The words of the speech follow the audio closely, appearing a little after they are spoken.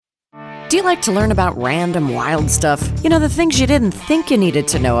Do you like to learn about random wild stuff? You know, the things you didn't think you needed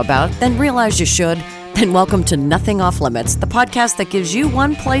to know about, then realize you should? Then welcome to Nothing Off Limits, the podcast that gives you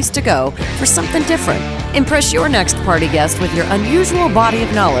one place to go for something different. Impress your next party guest with your unusual body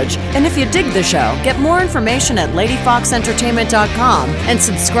of knowledge. And if you dig the show, get more information at ladyfoxentertainment.com and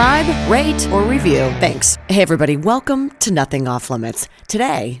subscribe, rate, or review. Thanks. Hey everybody, welcome to Nothing Off Limits.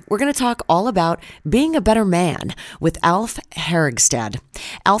 Today, we're going to talk all about being a better man with Alf Herigstad.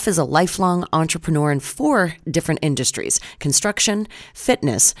 Alf is a lifelong entrepreneur in 4 different industries: construction,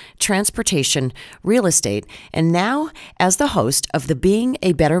 fitness, transportation, real estate, and now as the host of the Being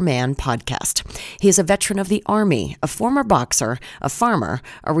a Better Man podcast. He is a veteran of the Army, a former boxer, a farmer,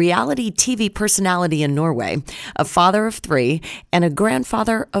 a reality TV personality in Norway, a father of 3, and a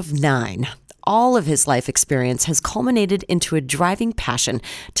grandfather of 9. All of his life experience has culminated into a driving passion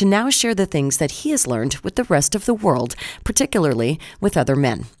to now share the things that he has learned with the rest of the world, particularly with other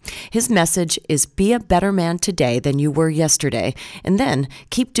men. His message is be a better man today than you were yesterday, and then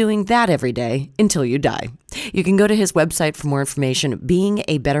keep doing that every day until you die. You can go to his website for more information,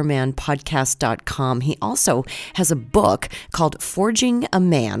 beingabettermanpodcast.com. He also has a book called Forging a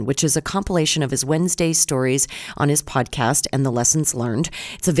Man, which is a compilation of his Wednesday stories on his podcast and the lessons learned.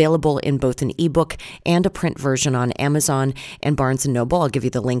 It's available in both an ebook and a print version on Amazon and Barnes & Noble. I'll give you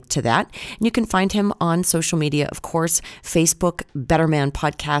the link to that. And you can find him on social media, of course, Facebook, Better Man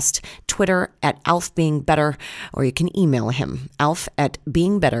Podcast, Twitter at Alf Being Better, or you can email him,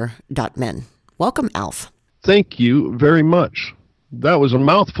 alf@beingbetter.men. Welcome, Alf. Thank you very much. That was a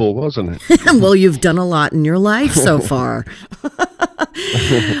mouthful, wasn't it? Well, you've done a lot in your life so far.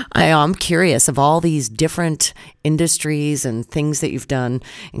 I'm curious, of all these different industries and things that you've done,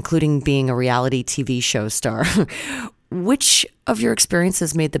 including being a reality TV show star, which of your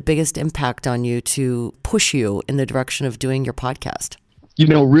experiences made the biggest impact on you to push you in the direction of doing your podcast? You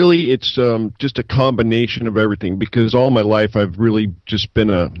know, really, it's just a combination of everything, because all my life I've really just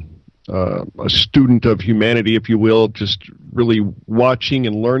been a student of humanity, if you will, just really watching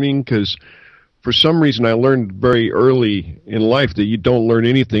and learning, because for some reason I learned very early in life that you don't learn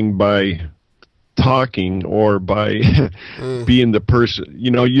anything by talking or by being the person.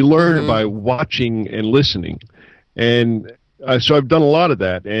 You know, you learn by watching and listening. And so I've done a lot of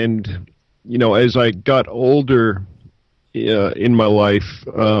that. And, you know, as I got older in my life,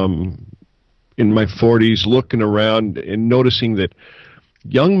 in my 40s, looking around and noticing that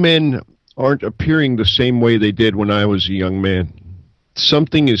young men aren't appearing the same way they did when I was a young man.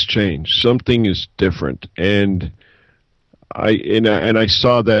 Something has changed. Something is different, and I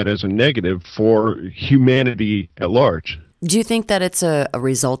saw that as a negative for humanity at large. Do you think that it's a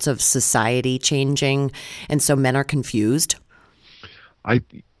result of society changing, and so men are confused? I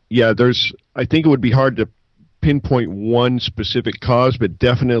think it would be hard to pinpoint one specific cause, but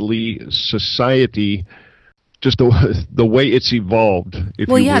definitely society. Just the way it's evolved, if you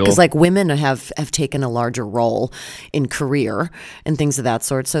will. Well, yeah, because like women have taken a larger role in career and things of that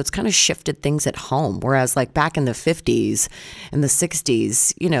sort. So it's kind of shifted things at home. Whereas like back in the 50s and the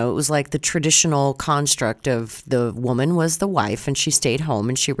 60s, you know, it was like the traditional construct of the woman was the wife and she stayed home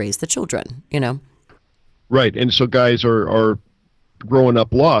and she raised the children, you know? Right. And so guys are growing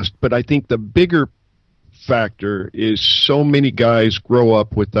up lost. But I think the bigger factor is so many guys grow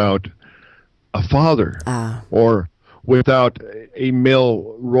up without a father or without a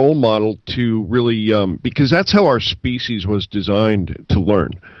male role model to really, because that's how our species was designed to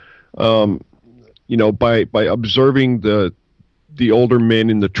learn. You know, by observing the older men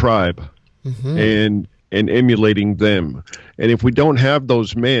in the tribe and emulating them. And if we don't have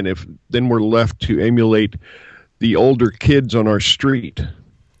those men, then we're left to emulate the older kids on our street,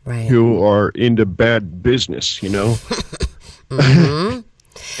 right, who are into bad business, you know.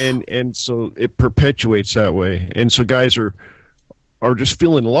 And so it perpetuates that way. And so guys are just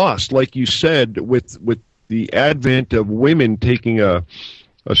feeling lost, like you said, with the advent of women taking a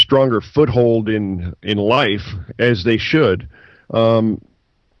stronger foothold in life, as they should.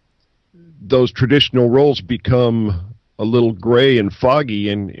 Those traditional roles become a little gray and foggy,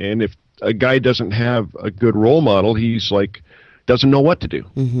 and if a guy doesn't have a good role model, he's like doesn't know what to do.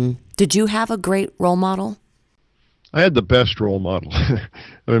 Mm-hmm. Did you have a great role model? I had the best role model.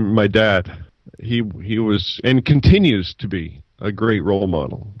 My dad. He was and continues to be a great role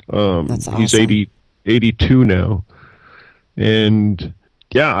model. That's awesome. He's 82 now. And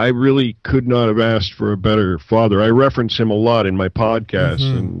yeah, I really could not have asked for a better father. I reference him a lot in my podcast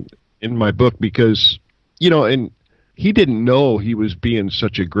and in my book because, you know, and he didn't know he was being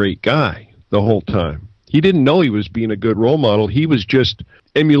such a great guy the whole time. He didn't know he was being a good role model. He was just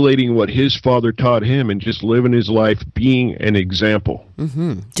emulating what his father taught him and just living his life being an example.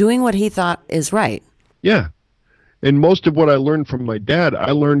 Doing what he thought is right. Yeah. And most of what I learned from my dad,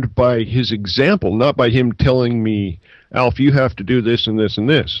 I learned by his example, not by him telling me, Alf, you have to do this and this and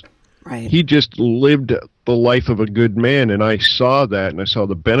this. Right. He just lived the life of a good man, and I saw that, and I saw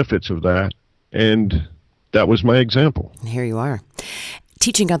the benefits of that, and that was my example. And here you are,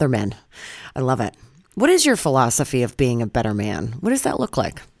 teaching other men. I love it. What is your philosophy of being a better man? What does that look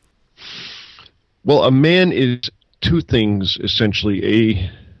like? Well, a man is two things, essentially.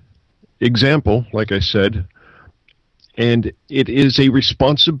 A example, like I said, and it is a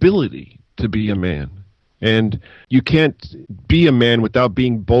responsibility to be a man. And you can't be a man without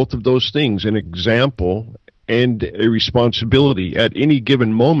being both of those things, an example and a responsibility. At any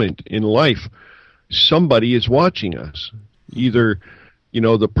given moment in life, somebody is watching us. Either,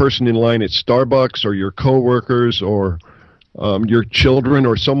 the person in line at Starbucks or your coworkers or your children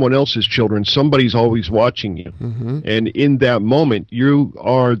or someone else's children. Somebody's always watching you. And in that moment, you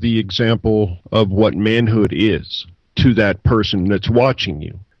are the example of what manhood is to that person that's watching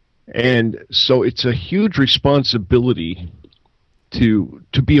you. And so it's a huge responsibility to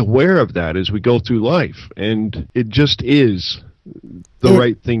be aware of that as we go through life. And it just is the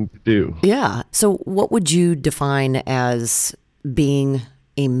right thing to do. Yeah. So what would you define as being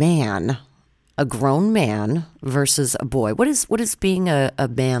a man, a grown man versus a boy? What does being a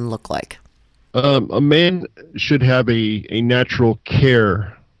man look like? A man should have a natural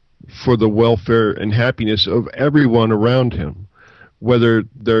care for the welfare and happiness of everyone around him, whether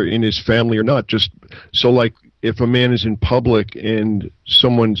they're in his family or not. Just so, like, if a man is in public and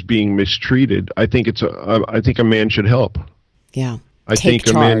someone's being mistreated, I think a man should help. Yeah. I Take think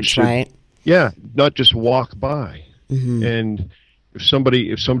charge, a man should, right? Yeah, not just walk by. And if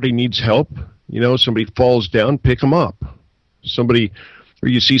somebody needs help, somebody falls down, pick them up. Or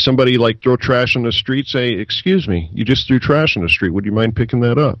you see somebody like throw trash on the street, say, "Excuse me, you just threw trash on the street. Would you mind picking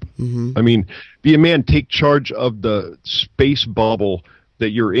that up?" I mean, be a man, take charge of the space bubble that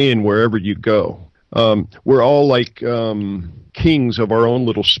you're in wherever you go. We're all like kings of our own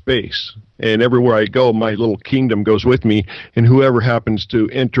little space. And everywhere I go, my little kingdom goes with me. And whoever happens to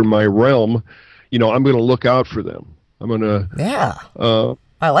enter my realm, I'm going to look out for them. I'm going to,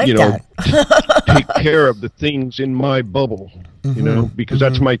 I like that. take care of the things in my bubble, because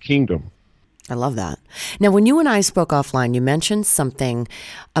that's my kingdom. I love that. Now, when you and I spoke offline, you mentioned something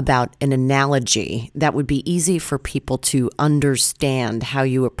about an analogy that would be easy for people to understand how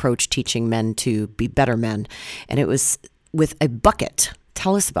you approach teaching men to be better men. And it was with a bucket.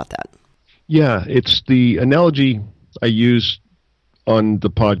 Tell us about that. Yeah, it's the analogy I use on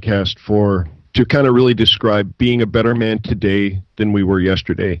the podcast to kind of really describe being a better man today than we were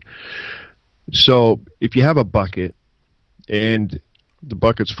yesterday. So if you have a bucket and the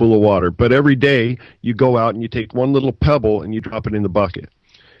bucket's full of water, but every day you go out and you take one little pebble and you drop it in the bucket.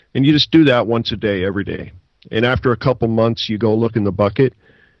 And you just do that once a day, every day. And after a couple months, you go look in the bucket,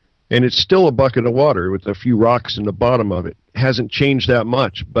 and it's still a bucket of water with a few rocks in the bottom of it. It hasn't changed that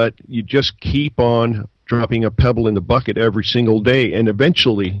much, but you just keep on dropping a pebble in the bucket every single day, and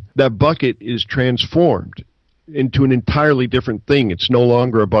eventually that bucket is transformed into an entirely different thing. It's no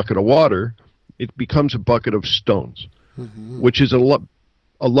longer a bucket of water. It becomes a bucket of stones, which is a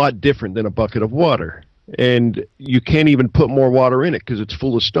lot different than a bucket of water. And you can't even put more water in it because it's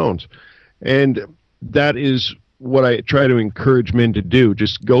full of stones. And that is what I try to encourage men to do.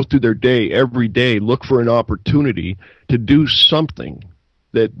 Just go through their day, every day, look for an opportunity to do something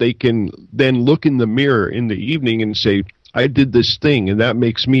that they can then look in the mirror in the evening and say, I did this thing, and that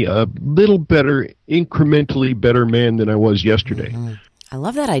makes me a little better, incrementally better man than I was yesterday. I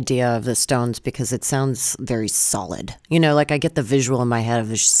love that idea of the stones because it sounds very solid. Like I get the visual in my head of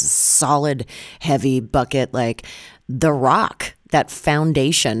this solid, heavy bucket, like the rock, that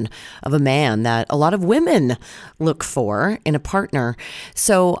foundation of a man that a lot of women look for in a partner.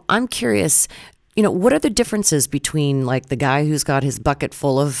 So I'm curious, what are the differences between like the guy who's got his bucket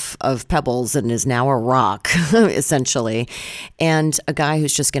full of pebbles and is now a rock, essentially, and a guy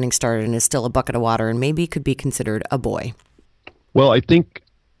who's just getting started and is still a bucket of water and maybe could be considered a boy? Well, I think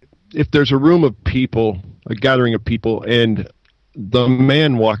if there's a room of people, a gathering of people, and the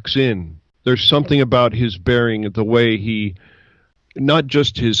man walks in, there's something about his bearing, the way he, not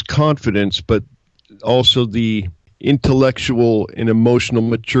just his confidence, but also the intellectual and emotional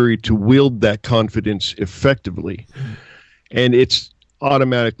maturity to wield that confidence effectively. And it's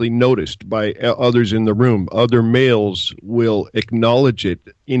automatically noticed by others in the room. Other males will acknowledge it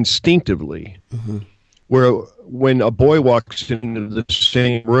instinctively. Where when a boy walks into the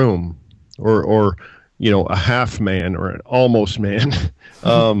same room or a half man or an almost man.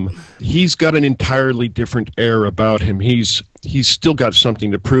 He's got an entirely different air about him. He's still got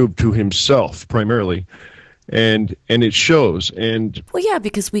something to prove to himself primarily, and it shows. And well, yeah,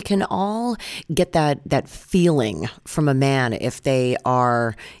 because we can all get that feeling from a man if they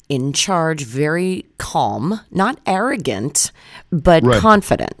are in charge, very calm, not arrogant, but right.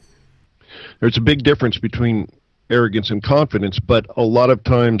 confident. There's a big difference between arrogance and confidence, but a lot of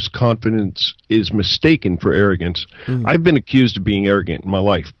times confidence is mistaken for arrogance. I've been accused of being arrogant in my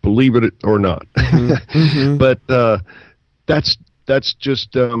life, believe it or not. But that's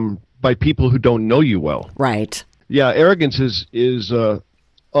just by people who don't know you well. Right. Yeah, arrogance is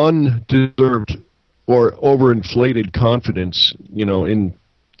undeserved or overinflated confidence, in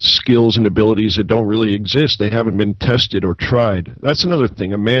skills and abilities that don't really exist. They haven't been tested or tried. That's another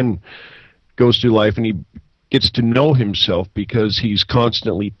thing. A man goes through life and he gets to know himself because he's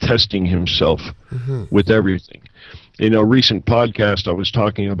constantly testing himself with everything. In a recent podcast, I was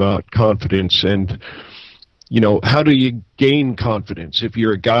talking about confidence and, how do you gain confidence? If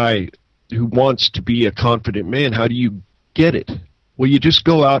you're a guy who wants to be a confident man, how do you get it? Well, you just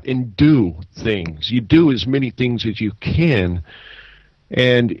go out and do things. You do as many things as you can.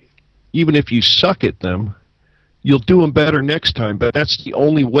 And even if you suck at them, you'll do them better next time. But that's the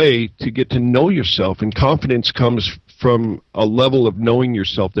only way to get to know yourself. And confidence comes from a level of knowing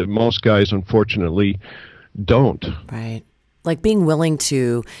yourself that most guys, unfortunately, don't. Right. Like being willing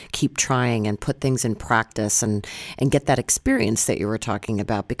to keep trying and put things in practice and get that experience that you were talking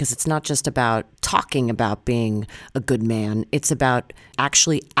about, because it's not just about talking about being a good man. It's about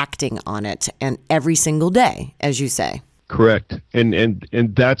actually acting on it, and every single day, as you say. Correct. And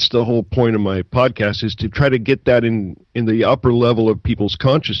that's the whole point of my podcast, is to try to get that in the upper level of people's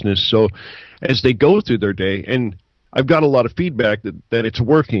consciousness. So as they go through their day, and I've got a lot of feedback that it's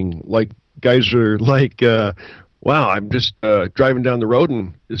working. Like guys are like, wow, I'm just driving down the road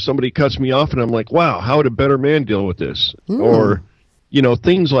and somebody cuts me off and I'm like, wow, how would a better man deal with this? Or,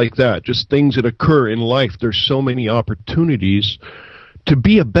 things like that, just things that occur in life. There's so many opportunities to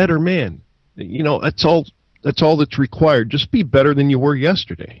be a better man. That's all that's required. Just be better than you were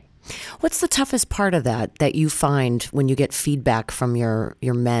yesterday. What's the toughest part of that you find when you get feedback from your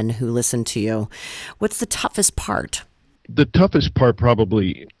men who listen to you? What's the toughest part? The toughest part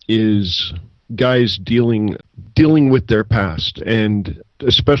probably is guys dealing with their past, and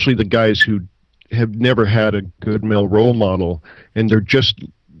especially the guys who have never had a good male role model, and they're just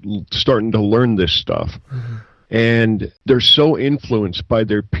starting to learn this stuff. And they're so influenced by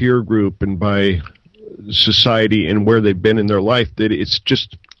their peer group and by society and where they've been in their life that it's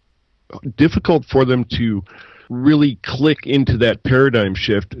just difficult for them to really click into that paradigm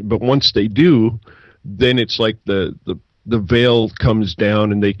shift. But once they do, then it's like the veil comes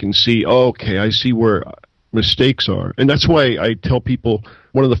down and they can see, oh, okay, I see where mistakes are. And that's why I tell people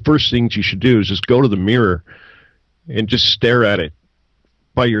one of the first things you should do is just go to the mirror and just stare at it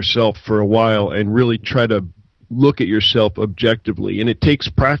by yourself for a while and really try to look at yourself objectively. And it takes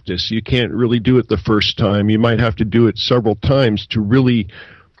practice. You can't really do it the first time. You might have to do it several times to really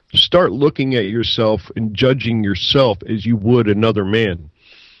start looking at yourself and judging yourself as you would another man,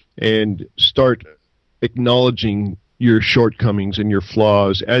 and start acknowledging your shortcomings and your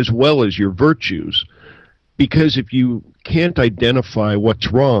flaws as well as your virtues. Because if you can't identify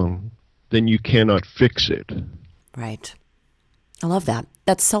what's wrong, then you cannot fix it. Right. I love that.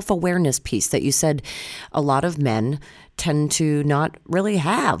 That self-awareness piece that you said a lot of men tend to not really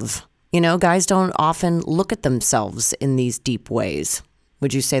have. Guys don't often look at themselves in these deep ways.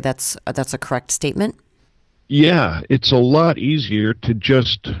 Would you say that's a correct statement? Yeah, it's a lot easier to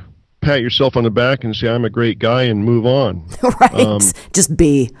just pat yourself on the back and say, I'm a great guy, and move on. Right. Just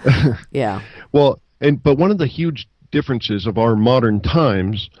be. Yeah. Well, but one of the huge differences of our modern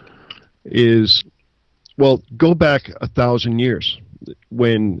times is, well, go back 1,000 years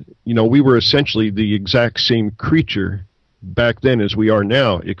when, we were essentially the exact same creature back then as we are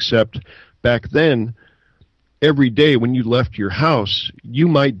now, except back then, every day when you left your house, you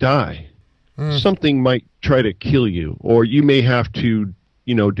might die. Something might try to kill you, or you may have to,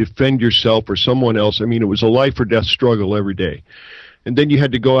 defend yourself or someone else. I mean, it was a life or death struggle every day. And then you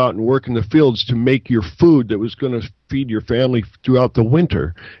had to go out and work in the fields to make your food that was going to feed your family throughout the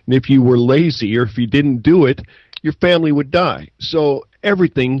winter. And if you were lazy or if you didn't do it, your family would die. So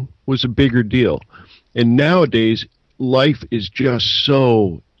everything was a bigger deal. And nowadays, life is just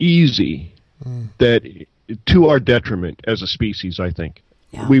so easy that, to our detriment as a species, I think.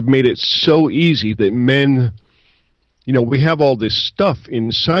 Yeah. We've made it so easy that men, we have all this stuff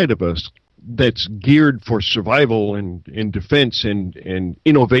inside of us that's geared for survival and defense and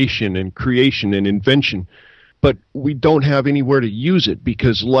innovation and creation and invention. But we don't have anywhere to use it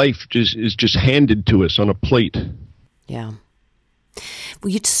because life is just handed to us on a plate. Yeah.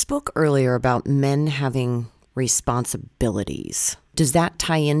 Well, you spoke earlier about men having responsibilities. Does that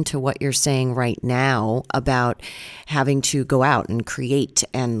tie into what you're saying right now about having to go out and create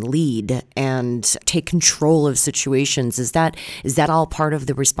and lead and take control of situations? Is that all part of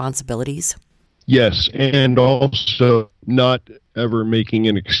the responsibilities? Yes, and also not ever making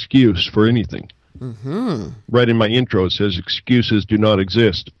an excuse for anything. Mm-hmm. Right in my intro, it says excuses do not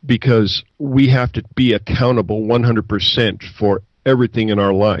exist, because we have to be accountable 100% for everything in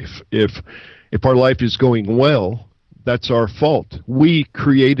our life. If our life is going well, that's our fault. We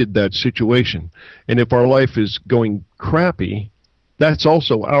created that situation. And if our life is going crappy, that's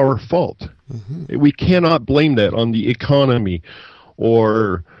also our fault. Mm-hmm. We cannot blame that on the economy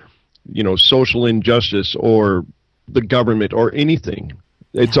or, social injustice or the government or anything.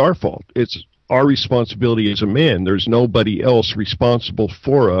 It's our fault. It's our responsibility as a man. There's nobody else responsible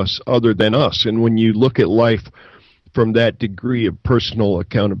for us other than us. And when you look at life from that degree of personal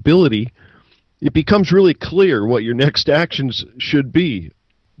accountability, it becomes really clear what your next actions should be.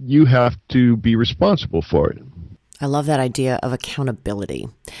 You have to be responsible for it. I love that idea of accountability,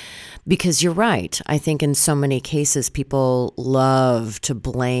 because you're right. I think in so many cases, people love to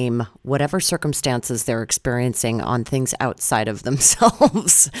blame whatever circumstances they're experiencing on things outside of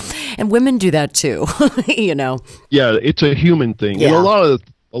themselves. And women do that too, Yeah, it's a human thing. Yeah. And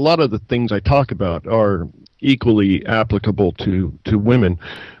a lot of the things I talk about are equally applicable to women.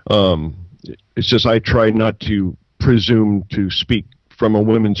 It's just I try not to presume to speak from a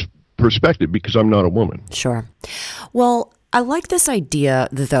woman's perspective because I'm not a woman. Sure. Well, I like this idea,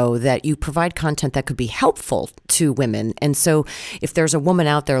 though, that you provide content that could be helpful to women. And so if there's a woman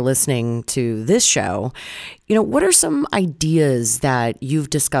out there listening to this show, what are some ideas that you've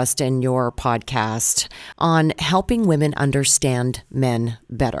discussed in your podcast on helping women understand men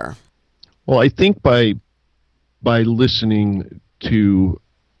better? Well, I think by listening to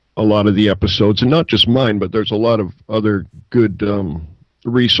a lot of the episodes, and not just mine, but there's a lot of other good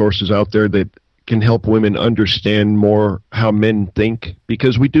resources out there that can help women understand more how men think,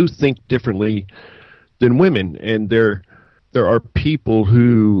 because we do think differently than women. And there are people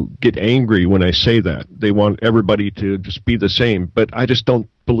who get angry when I say that. They want everybody to just be the same, but I just don't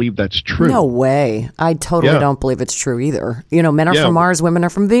believe that's true. No way. I totally don't believe it's true either. Men are from Mars, women are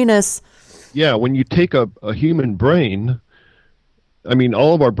from Venus. Yeah, when you take a human brain,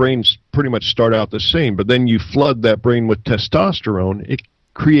 all of our brains pretty much start out the same, but then you flood that brain with testosterone, it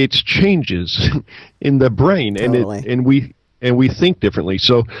creates changes in the brain. Totally. and we think differently.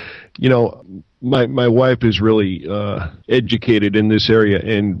 So, my wife is really educated in this area,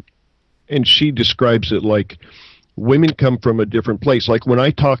 and she describes it like women come from a different place. Like when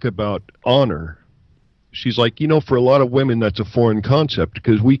I talk about honor, she's like, for a lot of women, that's a foreign concept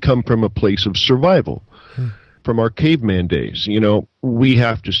because we come from a place of survival. From our caveman days, we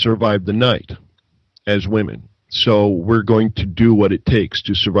have to survive the night as women. So we're going to do what it takes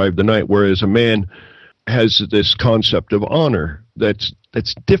to survive the night, whereas a man has this concept of honor that's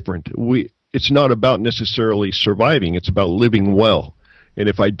different. It's not about necessarily surviving, it's about living well. And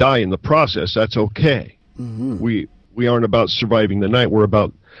if I die in the process, that's okay. Mm-hmm. We aren't about surviving the night, we're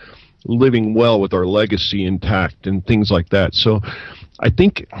about living well with our legacy intact and things like that. So I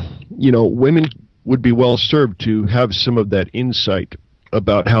think, women would be well served to have some of that insight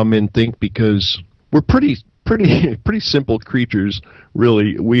about how men think, because we're pretty simple creatures,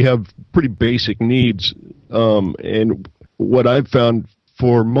 really. We have pretty basic needs, and what I've found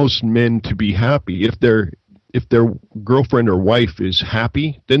for most men to be happy, if their girlfriend or wife is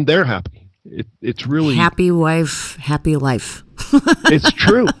happy, then they're happy. It's really happy wife, happy life. It's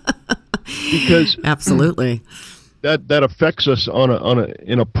true, because absolutely. That affects us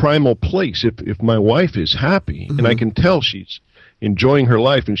in a primal place. If my wife is happy, mm-hmm. and I can tell she's enjoying her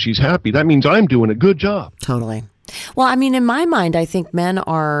life and she's happy, that means I'm doing a good job. Totally. Well, in my mind, I think men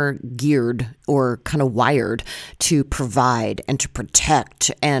are geared or kind of wired to provide and to protect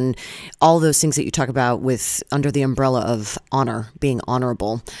and all those things that you talk about with under the umbrella of honor, being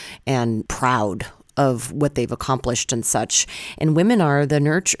honorable and proud of what they've accomplished and such. And women are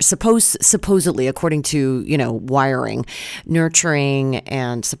the supposedly, according to, wiring, nurturing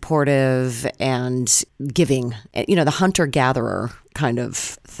and supportive and giving, the hunter-gatherer kind of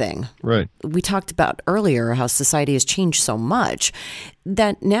thing. thing. Right. We talked about earlier how society has changed so much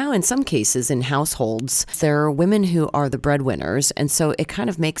that now in some cases in households, there are women who are the breadwinners. And so it kind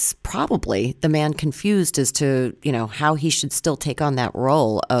of makes probably the man confused as to, how he should still take on that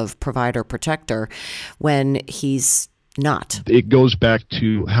role of provider protector when he's not. It goes back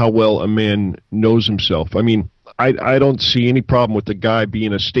to how well a man knows himself. I mean, I don't see any problem with the guy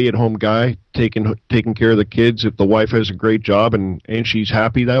being a stay-at-home guy, taking care of the kids if the wife has a great job and she's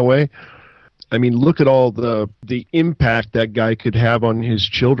happy that way. I mean, look at all the impact that guy could have on his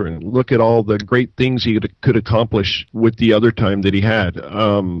children. Look at all the great things he could accomplish with the other time that he had.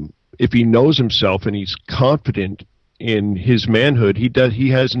 If he knows himself and he's confident in his manhood, he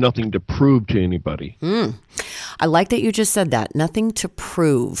has nothing to prove to anybody. I like that you just said that. Nothing to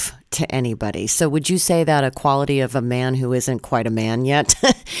prove to anybody. So would you say that a quality of a man who isn't quite a man yet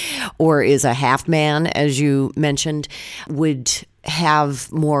or is a half man, as you mentioned, would have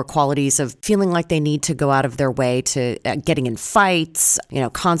more qualities of feeling like they need to go out of their way to getting in fights,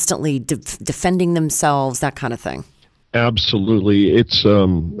 constantly defending themselves, that kind of thing? Absolutely. It's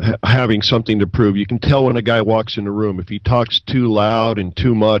having something to prove. You can tell when a guy walks in a room if he talks too loud and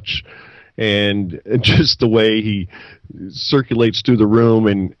too much, and just the way he circulates through the room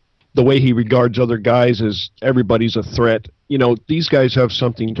and the way he regards other guys as everybody's a threat. These guys have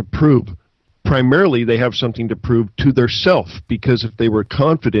something to prove. Primarily, they have something to prove to their self, because if they were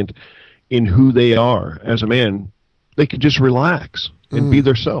confident in who they are as a man, they could just relax and be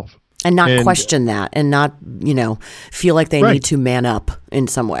their self. And not question that and not, feel like they need to man up in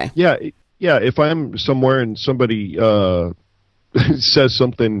some way. Yeah. If I'm somewhere and somebody says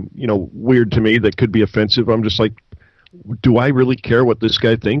something, weird to me that could be offensive, I'm just like, do I really care what this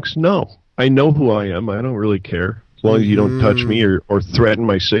guy thinks? No. I know who I am. I don't really care. As long as you don't touch me or threaten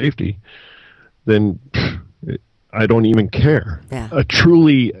my safety, then I don't even care. Yeah. A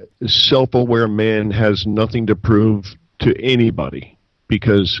truly self-aware man has nothing to prove to anybody,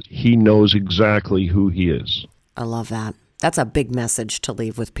 because he knows exactly who he is. I love that. That's a big message to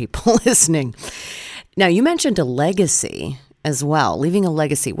leave with people listening. Now, you mentioned a legacy as well, leaving a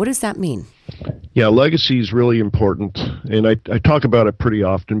legacy. What does that mean? Yeah, legacy is really important, and I talk about it pretty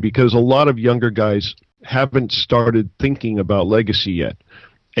often because a lot of younger guys haven't started thinking about legacy yet.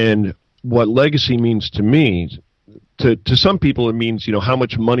 And what legacy means to me, to some people it means, how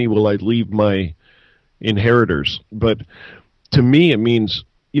much money will I leave my inheritors? But to me, it means,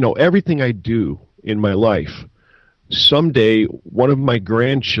 everything I do in my life, someday one of my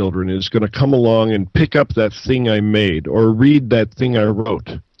grandchildren is going to come along and pick up that thing I made or read that thing I wrote.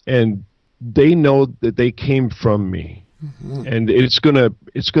 And they know that they came from me. Mm-hmm. And it's going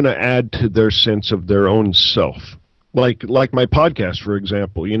to add to their sense of their own self. Like my podcast, for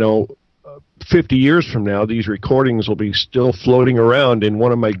example, 50 years from now, these recordings will be still floating around, and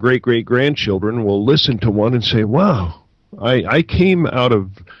one of my great-great-grandchildren will listen to one and say, wow, I came out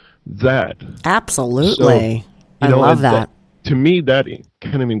of that. Absolutely. So, I love that. To me, that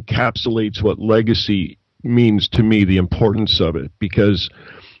kind of encapsulates what legacy means to me, the importance of it, because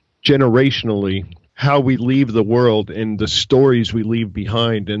generationally, how we leave the world and the stories we leave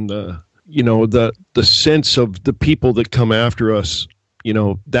behind and the sense of the people that come after us,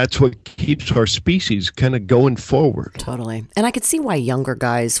 that's what keeps our species kind of going forward. Totally. And I could see why younger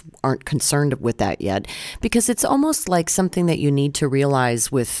guys aren't concerned with that yet, because it's almost like something that you need to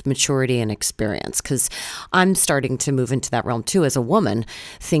realize with maturity and experience, because I'm starting to move into that realm too as a woman,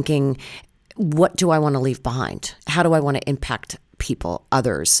 thinking, what do I want to leave behind? How do I want to impact people,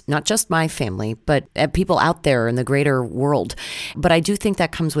 others, not just my family, but people out there in the greater world? But I do think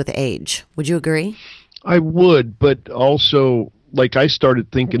that comes with age. Would you agree? I would, but also, I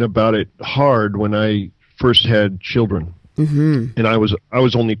started thinking about it hard when I first had children. Mm-hmm. And I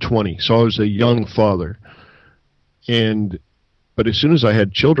was only 20, so I was a young father. But as soon as I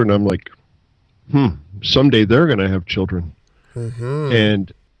had children, I'm like, someday they're going to have children.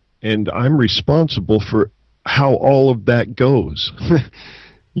 Mm-hmm. And I'm responsible for how all of that goes.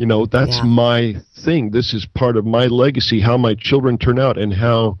 That's my thing. This is part of my legacy, how my children turn out and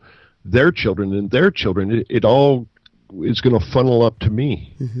how their children and their children, it all is going to funnel up to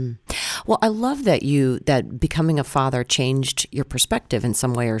me. Mm-hmm. Well, I love that becoming a father changed your perspective in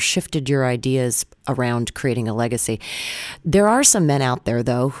some way or shifted your ideas around creating a legacy. There are some men out there,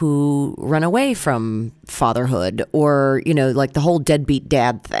 though, who run away from fatherhood or, like the whole deadbeat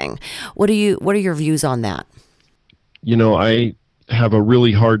dad thing. What are your views on that? I have a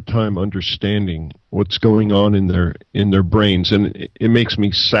really hard time understanding what's going on in their brains, and it makes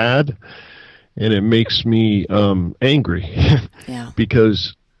me sad. And it makes me angry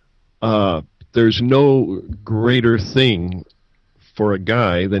because there's no greater thing for a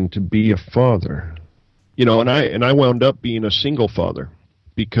guy than to be a father. You know, and I wound up being a single father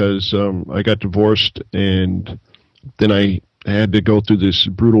because I got divorced, and then I had to go through this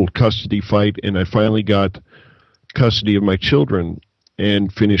brutal custody fight, and I finally got custody of my children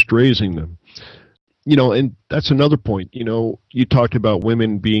and finished raising them. You know, and that's another point. You know, you talked about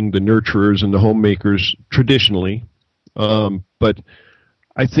women being the nurturers and the homemakers traditionally, but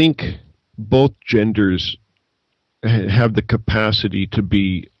I think both genders have the capacity to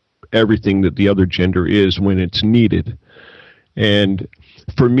be everything that the other gender is when it's needed. And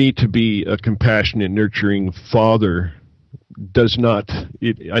for me to be a compassionate, nurturing father does not,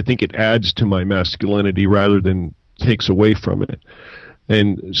 I think it adds to my masculinity rather than takes away from it.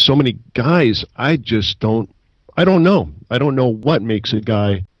 And so many guys, I don't know. I don't know what makes a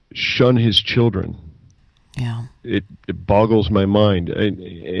guy shun his children. Yeah. It boggles my mind.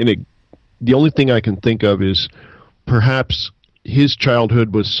 The only thing I can think of is perhaps his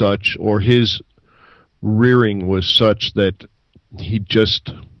childhood was such, or his rearing was such, that he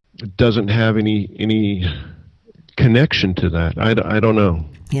just doesn't have any connection to that. I don't know.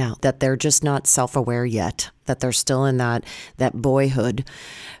 Yeah, that they're just not self-aware yet, that they're still in that boyhood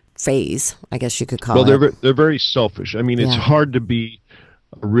phase, I guess you could call it. Well, they're very selfish. I mean, it's hard to be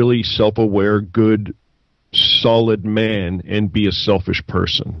a really self-aware, good, solid man and be a selfish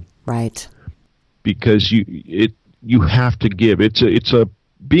person. Right. Because you have to give.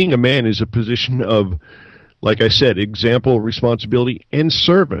 Being a man is a position of, like I said, example, responsibility, and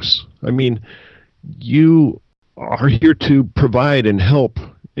service. I mean, you are here to provide and help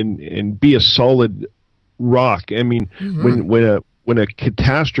and be a solid rock. I mean, when a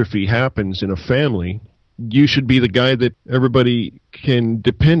catastrophe happens in a family, you should be the guy that everybody can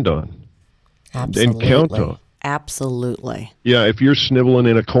depend on. Absolutely. And count on. Absolutely. Yeah, if you're sniveling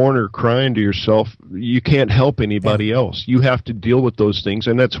in a corner crying to yourself, you can't help anybody else. You have to deal with those things,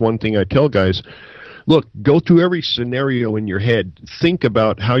 and that's one thing I tell guys. Look, go through every scenario in your head. Think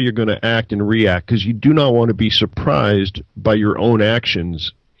about how you're going to act and react, because you do not want to be surprised by your own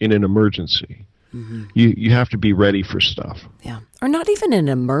actions in an emergency. Mm-hmm. You have to be ready for stuff. Yeah. Or not even an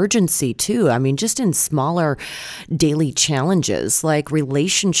emergency, too. I mean, just in smaller daily challenges like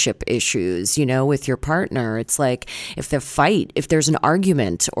relationship issues, you know, with your partner. It's like if there's an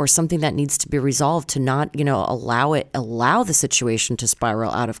argument or something that needs to be resolved, to not, you know, allow the situation to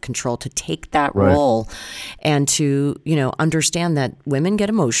spiral out of control, to take that role and to, you know, understand that women get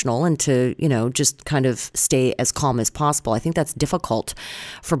emotional and to, you know, just kind of stay as calm as possible. I think that's difficult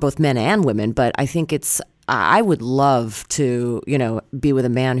for both men and women, but I think I would love to, you know, be with a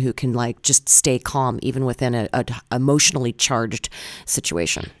man who can like just stay calm even within a emotionally charged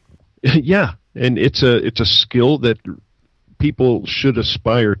situation. Yeah, and it's a skill that people should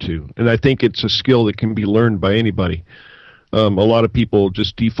aspire to, and I think it's a skill that can be learned by anybody. A lot of people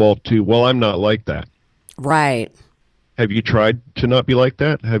just default to, well, I'm not like that. Right. Have you tried to not be like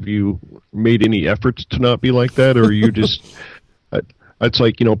that? Have you made any efforts to not be like that, or are you just? It's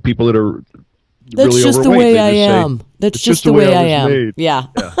like, you know, people that are. That's really just the way I am. That's just the way I am. Yeah.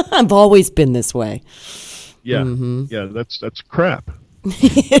 I've always been this way. Yeah. Mm-hmm. Yeah, that's crap.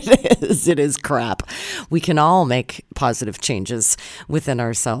 It is crap. We can all make positive changes within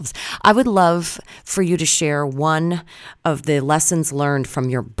ourselves. I would love for you to share one of the lessons learned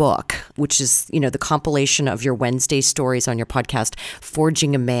from your book, which is, you know, the compilation of your Wednesday stories on your podcast,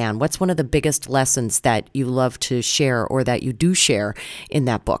 Forging a Man. What's one of the biggest lessons that you love to share, or that you do share in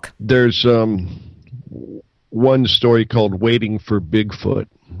that book? There's one story called Waiting for Bigfoot.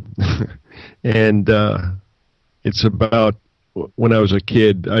 And it's about when I was a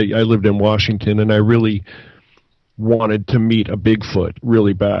kid. I lived in Washington, and I really wanted to meet a Bigfoot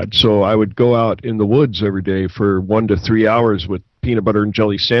really bad. So I would go out in the woods every day for 1 to 3 hours with peanut butter and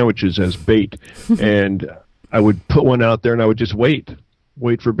jelly sandwiches as bait. And I would put one out there, and I would just wait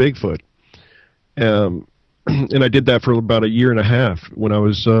for Bigfoot. And I did that for about 1.5 years when I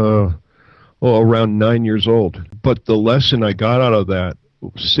was around 9 years old. But the lesson I got out of that,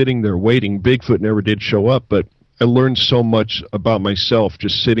 sitting there waiting, Bigfoot never did show up, but I learned so much about myself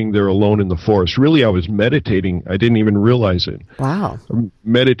just sitting there alone in the forest. Really, I was meditating. I didn't even realize it. Wow. I'm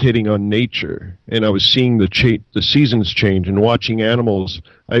meditating on nature, and I was seeing the seasons change and watching animals.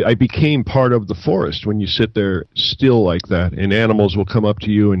 I became part of the forest when you sit there still like that, and animals will come up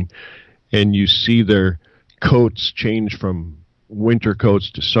to you, and you see their coats change from winter coats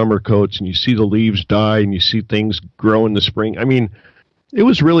to summer coats, and you see the leaves die, and you see things grow in the spring. I mean, it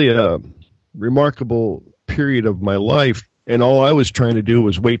was really a remarkable period of my life, and all I was trying to do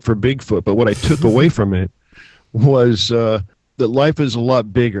was wait for Bigfoot. But what I took away from it was that life is a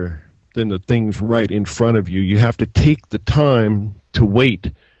lot bigger than the things right in front of you. You have to take the time to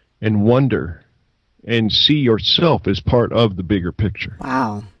wait and wonder and see yourself as part of the bigger picture.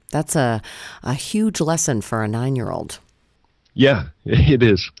 Wow. That's a huge lesson for a 9-year-old. Yeah, it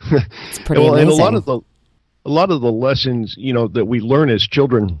is. It's pretty amazing. And a lot of the lessons, that we learn as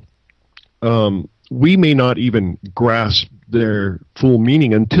children, we may not even grasp their full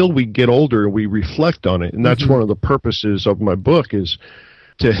meaning until we get older and we reflect on it. And that's one of the purposes of my book, is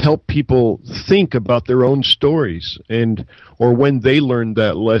to help people think about their own stories or when they learned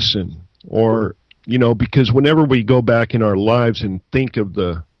that lesson, or, because whenever we go back in our lives and think of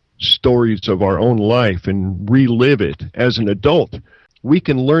the stories of our own life and relive it as an adult, we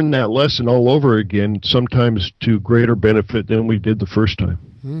can learn that lesson all over again, sometimes to greater benefit than we did the first time.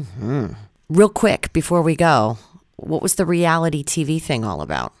 Mm-hmm. Real quick, before we go, what was the reality TV thing all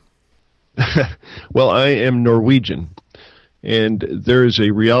about? Well, I am Norwegian, and there is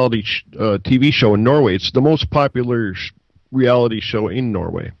a reality TV show in Norway. It's the most popular reality show in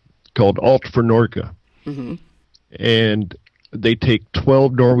Norway, called Alt for Norge. Mm-hmm. And they take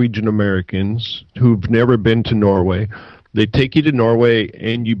 12 Norwegian Americans who've never been to Norway. They take you to Norway,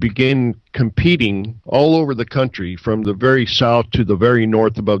 and you begin competing all over the country, from the very south to the very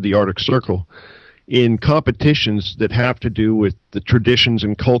north above the Arctic Circle, in competitions that have to do with the traditions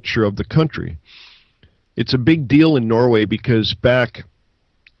and culture of the country. It's a big deal in Norway because back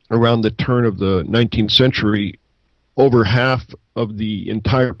around the turn of the 19th century, over half of the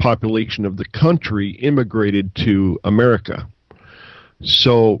entire population of the country immigrated to America.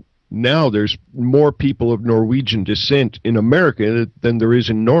 So now there's more people of Norwegian descent in America than there is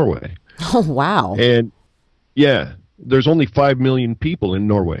in Norway. Oh, wow. And yeah, there's only 5 million people in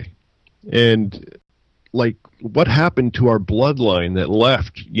Norway. And like, what happened to our bloodline that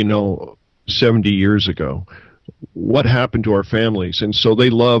left, 70 years ago? What happened to our families? And so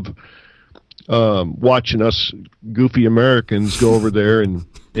they love watching us goofy Americans go over there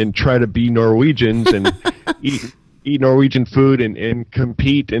and try to be Norwegians and eat Norwegian food and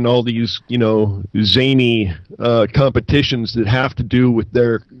compete in all these, zany competitions that have to do with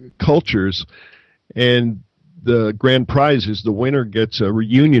their cultures. And the grand prize is the winner gets a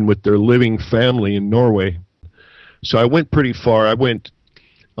reunion with their living family in Norway. So I went pretty far. I went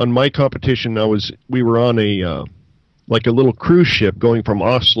on my competition. We were on a little cruise ship going from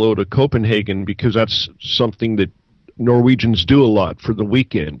Oslo to Copenhagen, because that's something that Norwegians do a lot for the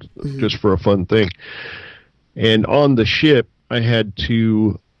weekend, just for a fun thing. And on the ship, I had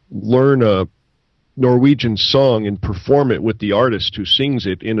to learn a Norwegian song and perform it with the artist who sings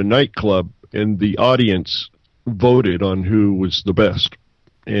it in a nightclub, and the audience voted on who was the best.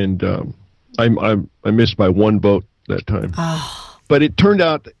 And I missed by one vote that time. Oh. But it turned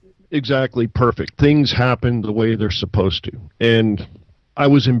out exactly perfect. Things happened the way they're supposed to. And I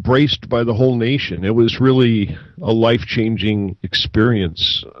was embraced by the whole nation. It was really a life-changing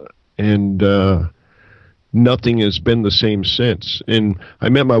experience. And nothing has been the same since. And I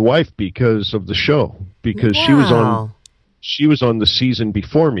met my wife because of the show, because wow. she was on the season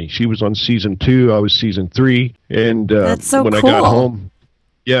before me. She was on season 2. I was season 3. And that's so when cool. I got home,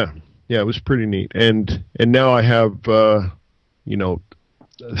 yeah, it was pretty neat. And now I have,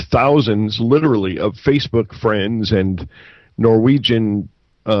 thousands, literally, of Facebook friends and Norwegian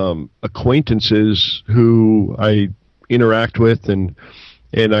acquaintances who I interact with, and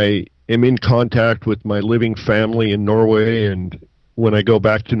I am in contact with my living family in Norway, and when I go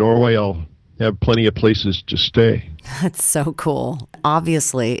back to Norway, I'll have plenty of places to stay. That's so cool.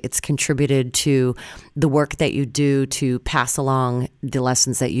 Obviously, it's contributed to the work that you do to pass along the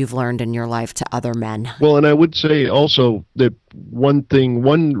lessons that you've learned in your life to other men. Well, and I would say also that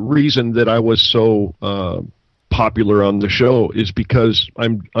one reason that I was so popular on the show is because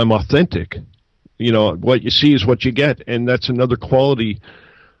I'm authentic. What you see is what you get, and that's another quality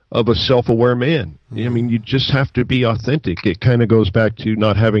of a self-aware man. I mean, you just have to be authentic. It kind of goes back to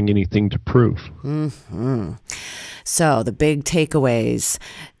not having anything to prove. Mm-hmm. So the big takeaways: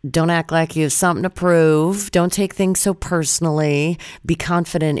 don't act like you have something to prove. Don't take things so personally. Be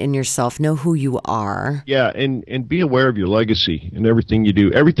confident in yourself. Know who you are. Yeah, and be aware of your legacy and everything you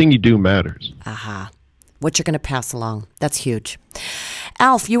do. Everything you do matters. Aha. What you're going to pass along. That's huge.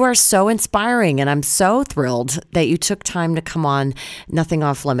 Alf, you are so inspiring, and I'm so thrilled that you took time to come on Nothing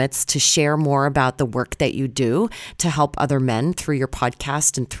Off Limits to share more about the work that you do to help other men through your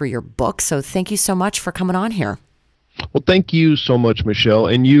podcast and through your book. So thank you so much for coming on here. Well, thank you so much, Michelle.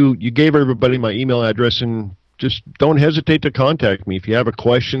 And you gave everybody my email address, and just don't hesitate to contact me. If you have a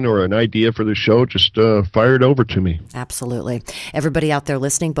question or an idea for the show, just fire it over to me. Absolutely. Everybody out there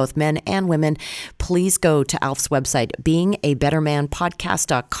listening, both men and women, please go to Alf's website,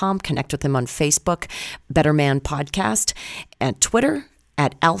 beingabettermanpodcast.com. Connect with him on Facebook, Better Man Podcast, and Twitter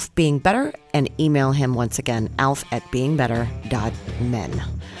at Alf Being Better, and email him once again, alf@beingbetter.men.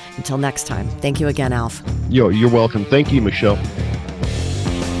 Until next time, thank you again, Alf. You're welcome. Thank you, Michelle.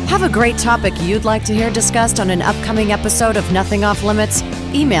 Have a great topic you'd like to hear discussed on an upcoming episode of Nothing Off Limits?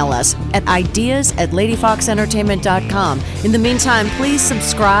 Email us at ideas@ladyfoxentertainment.com. In the meantime, please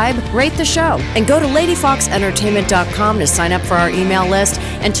subscribe, rate the show, and go to ladyfoxentertainment.com to sign up for our email list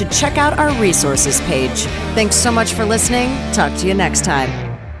and to check out our resources page. Thanks so much for listening. Talk to you next time.